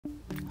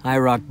Hi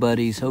rock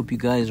buddies, hope you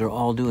guys are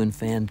all doing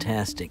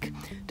fantastic.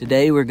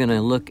 Today we're going to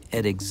look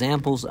at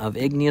examples of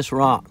igneous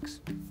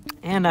rocks.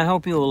 And I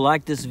hope you will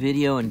like this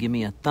video and give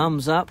me a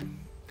thumbs up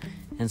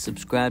and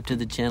subscribe to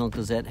the channel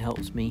because that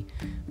helps me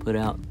put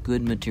out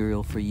good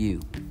material for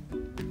you.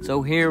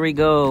 So here we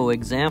go,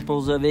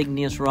 examples of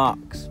igneous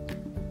rocks.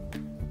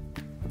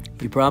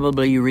 You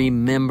probably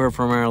remember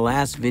from our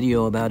last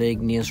video about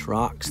igneous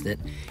rocks that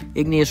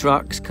igneous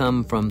rocks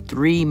come from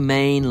three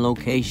main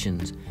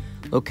locations.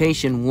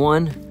 Location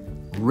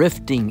 1,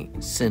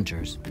 rifting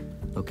centers.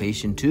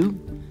 Location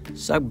 2,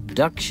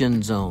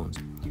 subduction zones.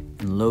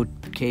 And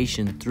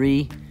location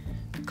 3,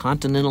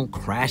 continental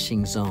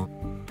crashing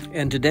zone.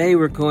 And today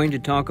we're going to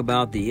talk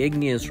about the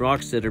igneous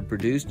rocks that are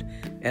produced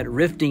at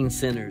rifting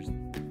centers.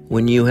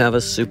 When you have a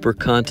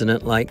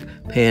supercontinent like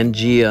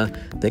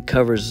Pangaea that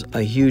covers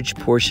a huge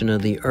portion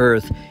of the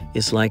Earth,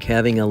 it's like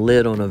having a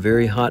lid on a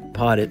very hot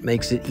pot. It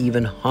makes it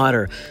even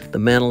hotter. The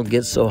mantle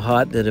gets so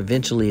hot that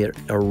eventually it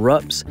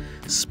erupts,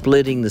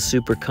 splitting the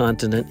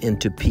supercontinent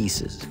into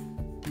pieces.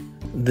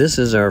 This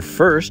is our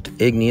first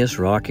igneous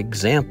rock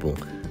example.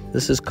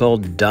 This is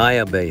called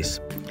DIABASE.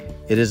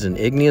 It is an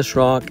igneous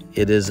rock.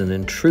 It is an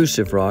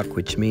intrusive rock,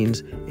 which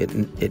means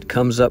it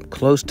comes up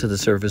close to the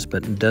surface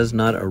but does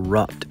not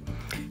erupt.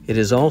 It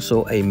is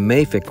also a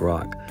mafic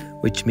rock,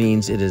 which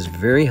means it is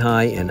very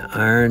high in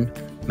iron,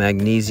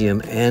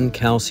 magnesium, and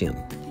calcium.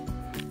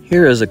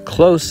 Here is a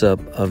close-up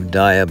of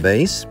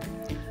DIABASE.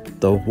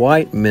 The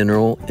white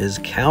mineral is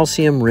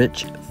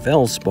calcium-rich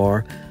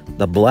feldspar.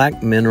 The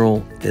black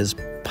mineral is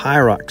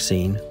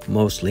pyroxene,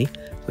 mostly,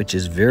 which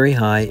is very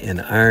high in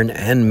iron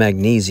and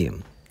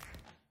magnesium.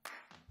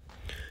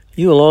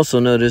 You will also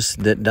notice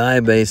that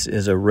DIABASE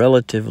is a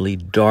relatively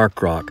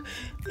dark rock,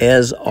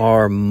 as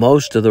are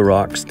most of the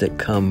rocks that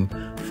come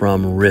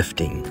from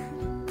rifting.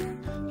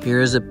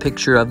 Here is a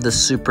picture of the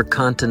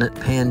supercontinent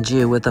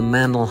Pangaea with a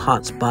mantle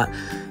hotspot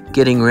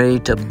getting ready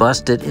to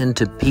bust it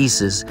into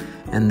pieces,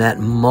 and that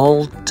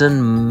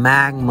molten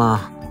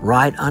magma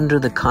right under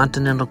the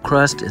continental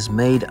crust is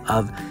made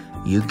of,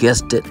 you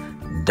guessed it,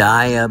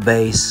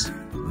 DIABASE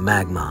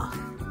magma.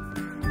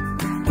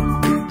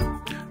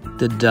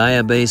 The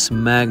DIABASE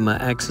magma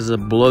acts as a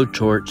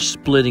blowtorch,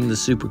 splitting the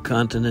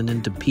supercontinent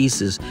into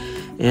pieces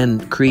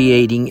and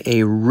creating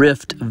a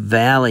rift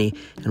valley.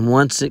 And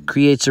once it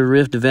creates a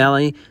rift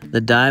valley,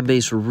 the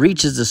DIABASE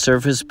reaches the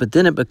surface, but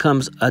then it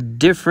becomes a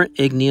different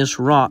igneous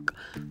rock,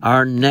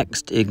 our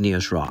next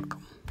igneous rock.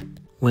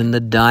 When the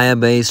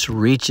DIABASE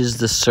reaches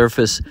the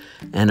surface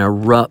and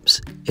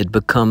erupts, it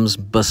becomes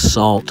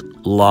basalt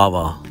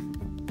lava.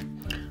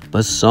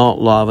 Basalt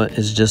lava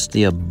is just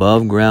the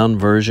above-ground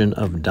version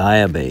of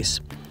DIABASE.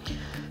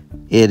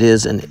 It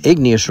is an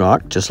igneous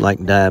rock, just like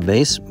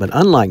DIABASE, but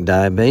unlike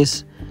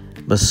DIABASE,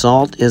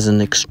 basalt is an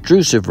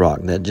extrusive rock.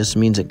 That just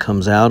means it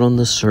comes out on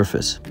the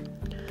surface.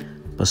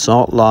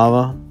 Basalt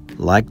lava,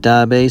 like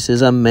DIABASE,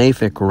 is a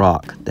mafic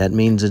rock. That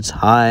means it's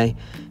high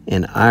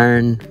in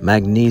iron,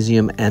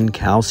 magnesium, and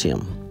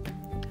calcium.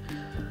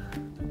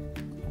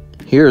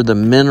 Here, the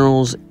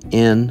minerals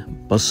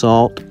in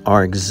basalt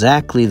are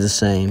exactly the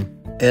same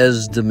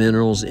as the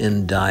minerals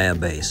in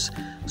DIABASE.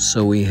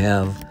 So we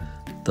have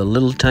the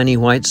little tiny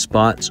white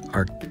spots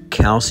are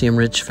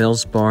calcium-rich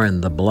feldspar,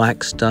 and the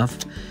black stuff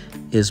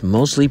is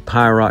mostly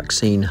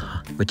pyroxene,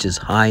 which is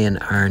high in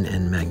iron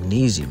and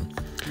magnesium.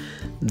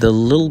 The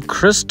little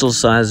crystal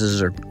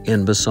sizes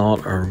in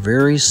basalt are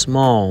very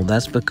small.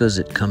 That's because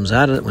when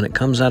it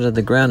comes out of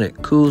the ground,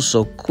 it cools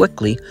so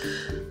quickly,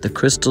 the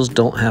crystals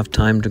don't have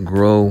time to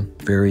grow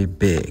very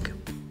big.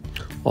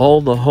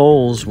 All the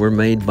holes were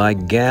made by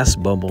gas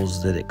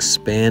bubbles that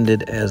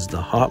expanded as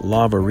the hot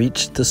lava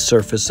reached the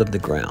surface of the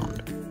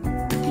ground.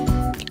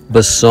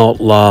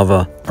 Basalt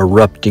lava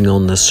erupting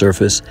on the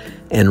surface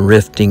and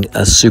rifting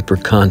a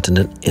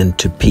supercontinent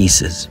into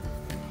pieces.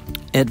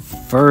 At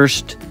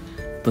first,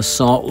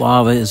 basalt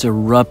lava is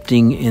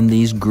erupting in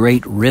these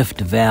great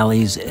rift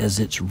valleys as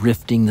it's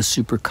rifting the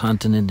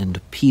supercontinent into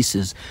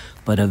pieces,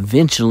 but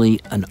eventually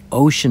an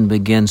ocean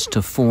begins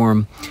to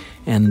form,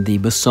 and the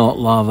basalt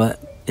lava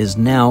is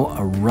now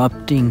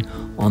erupting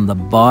on the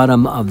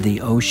bottom of the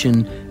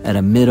ocean at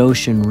a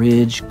mid-ocean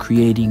ridge,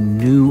 creating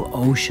new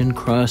ocean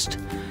crust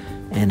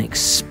and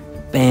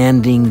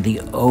expanding the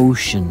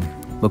ocean,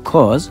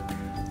 because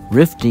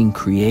rifting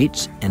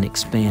creates and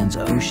expands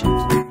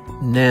oceans.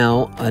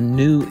 Now, a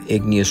new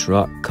igneous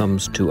rock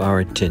comes to our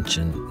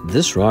attention.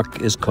 This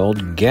rock is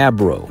called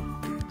Gabbro.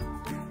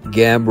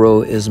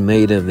 Gabbro is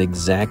made of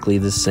exactly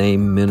the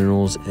same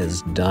minerals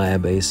as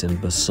DIABASE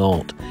and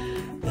basalt.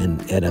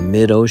 And at a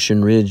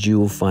mid-ocean ridge, you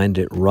will find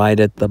it right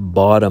at the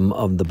bottom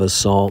of the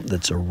basalt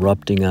that's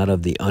erupting out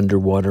of the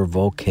underwater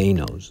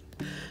volcanoes.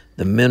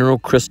 The mineral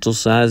crystal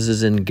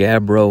sizes in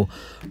Gabbro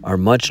are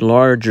much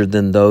larger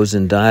than those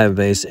in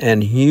DIABASE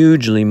and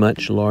hugely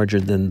much larger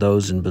than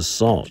those in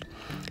basalt.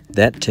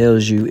 That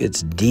tells you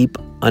it's deep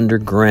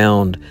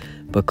underground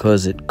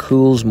because it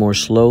cools more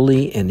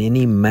slowly, and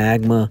any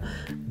magma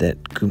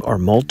or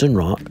molten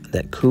rock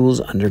that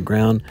cools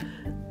underground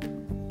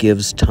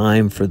gives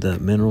time for the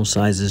mineral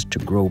sizes to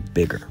grow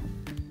bigger.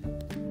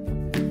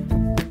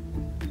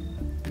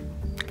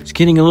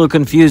 getting a little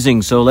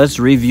confusing, so let's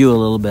review a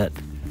little bit.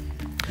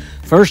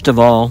 First of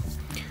all,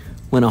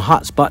 when a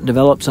hot spot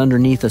develops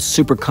underneath a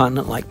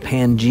supercontinent like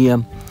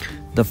Pangaea,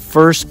 the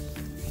first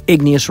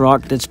igneous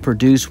rock that's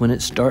produced when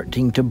it's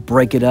starting to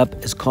break it up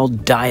is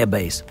called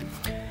diabase.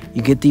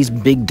 You get these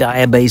big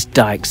diabase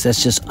dikes.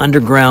 That's just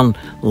underground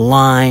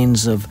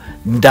lines of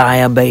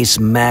diabase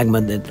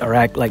magma that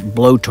act like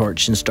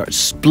blowtorch and start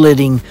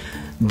splitting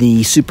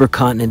the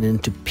supercontinent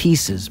into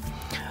pieces.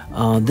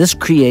 This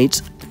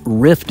creates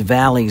rift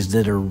valleys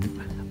that are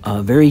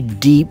very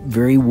deep,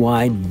 very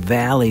wide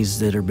valleys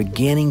that are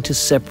beginning to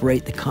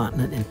separate the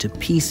continent into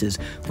pieces.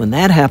 When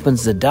that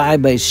happens, the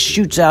diabase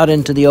shoots out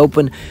into the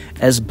open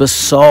as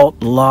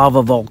basalt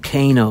lava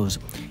volcanoes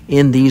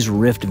in these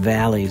rift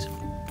valleys.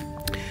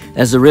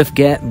 As the rift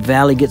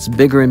valley gets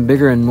bigger and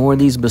bigger and more of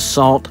these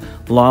basalt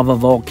lava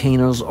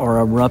volcanoes are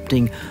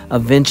erupting,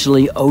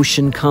 eventually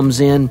ocean comes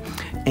in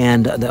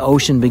and the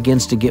ocean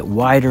begins to get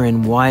wider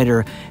and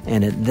wider,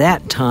 and at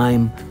that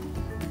time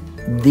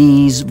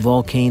these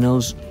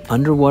volcanoes,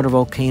 underwater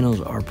volcanoes,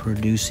 are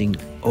producing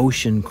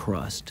ocean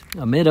crust.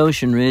 A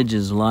mid-ocean ridge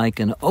is like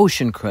an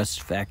ocean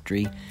crust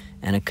factory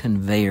and a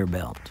conveyor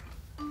belt.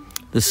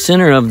 The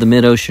center of the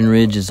mid-ocean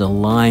ridge is a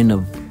line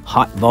of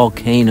hot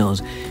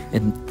volcanoes.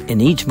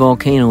 And each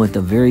volcano, at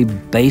the very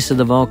base of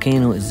the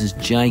volcano, is this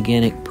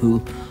gigantic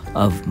pool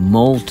of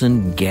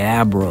molten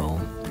Gabbro.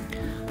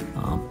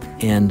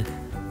 And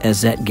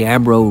as that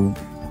Gabbro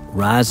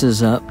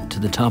rises up to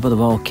the top of the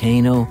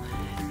volcano,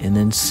 and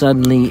then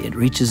suddenly it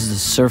reaches the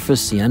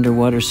surface, the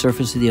underwater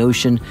surface of the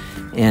ocean,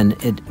 and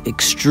it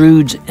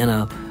extrudes in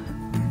a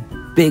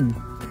big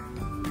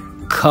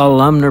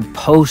columnar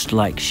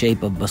post-like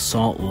shape of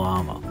basalt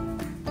lava.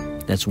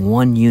 That's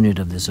one unit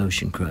of this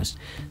ocean crust.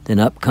 Then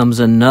up comes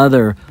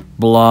another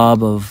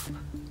blob of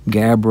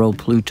Gabbro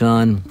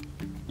pluton,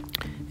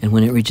 and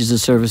when it reaches the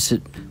surface,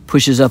 it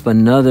pushes up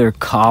another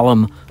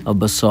column of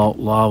basalt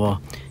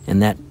lava,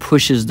 and that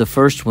pushes the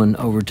first one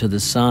over to the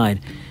side,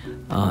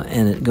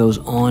 and it goes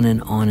on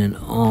and on and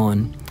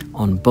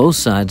on both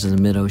sides of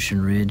the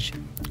mid-ocean ridge,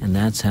 and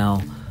that's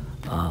how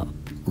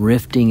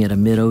rifting at a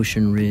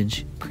mid-ocean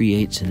ridge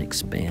creates and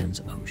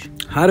expands ocean.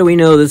 How do we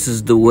know this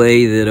is the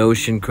way that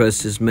ocean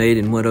crust is made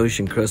and what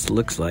ocean crust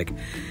looks like?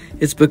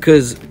 It's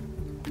because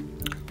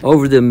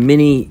over the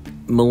many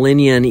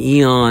millennia and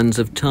eons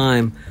of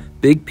time,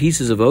 big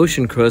pieces of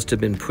ocean crust have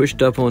been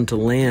pushed up onto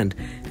land,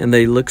 and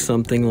they look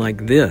something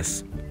like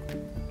this.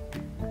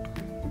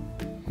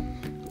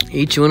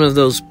 Each one of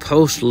those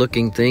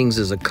post-looking things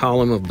is a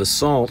column of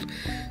basalt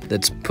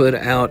that's put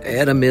out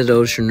at a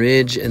mid-ocean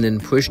ridge and then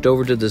pushed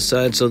over to the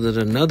side so that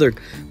another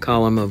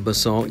column of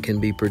basalt can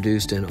be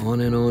produced, and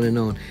on and on and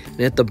on. And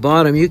at the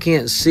bottom, you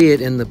can't see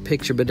it in the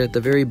picture, but at the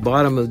very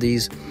bottom of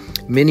these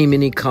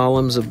many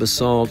columns of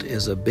basalt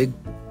is a big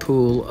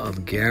pool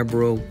of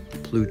Gabbro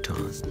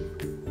pluton.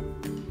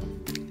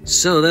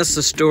 So that's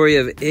the story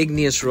of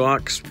igneous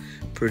rocks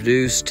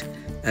produced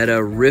at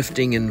a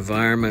rifting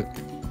environment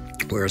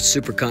where a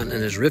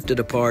supercontinent is rifted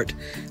apart,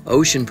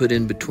 ocean put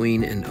in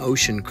between, and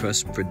ocean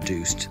crust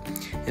produced.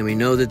 And we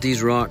know that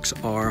these rocks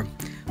are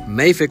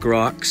mafic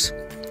rocks,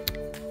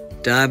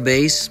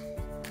 diabase,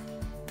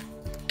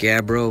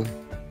 Gabbro,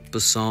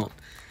 basalt.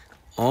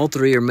 All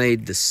three are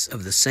made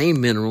of the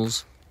same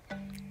minerals,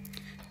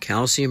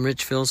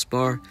 calcium-rich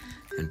feldspar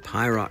and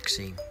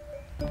pyroxene.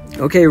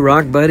 Okay,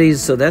 rock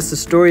buddies, so that's the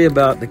story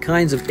about the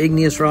kinds of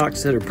igneous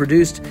rocks that are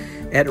produced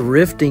at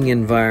rifting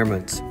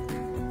environments.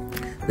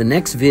 The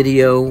next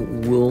video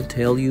will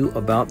tell you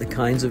about the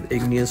kinds of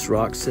igneous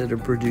rocks that are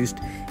produced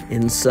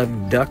in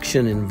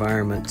subduction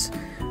environments.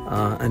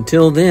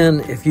 Until then,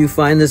 if you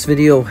find this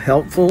video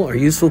helpful or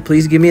useful,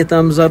 please give me a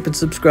thumbs up and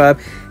subscribe.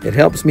 It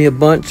helps me a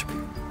bunch.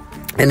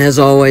 And as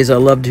always, I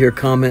love to hear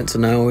comments,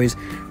 and I always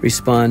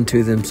respond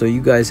to them. So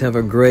you guys have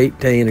a great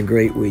day and a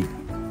great week.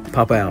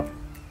 Pop out.